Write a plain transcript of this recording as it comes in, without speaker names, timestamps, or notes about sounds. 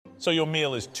So your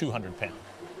meal is £200.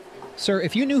 Sir,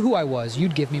 if you knew who I was,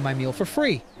 you'd give me my meal for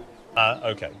free.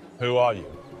 Okay. Who are you?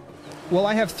 Well,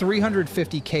 I have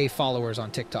 350K followers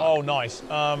on TikTok. Oh, nice.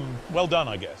 Well done,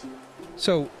 I guess.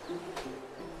 So,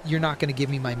 you're not going to give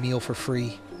me my meal for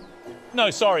free? No,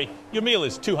 sorry. Your meal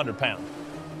is £200.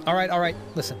 All right.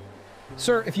 Listen.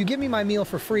 Sir, if you give me my meal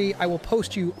for free, I will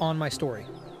post you on my story.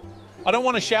 I don't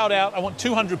want to shout out. I want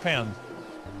 £200.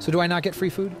 So do I not get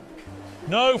free food?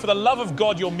 No, for the love of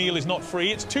God, your meal is not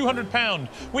free. It's £200.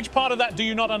 Which part of that do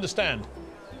you not understand?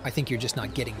 I think you're just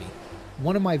not getting me.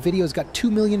 One of my videos got 2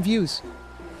 million views.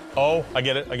 Oh, I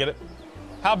get it.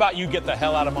 How about you get the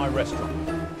hell out of my restaurant?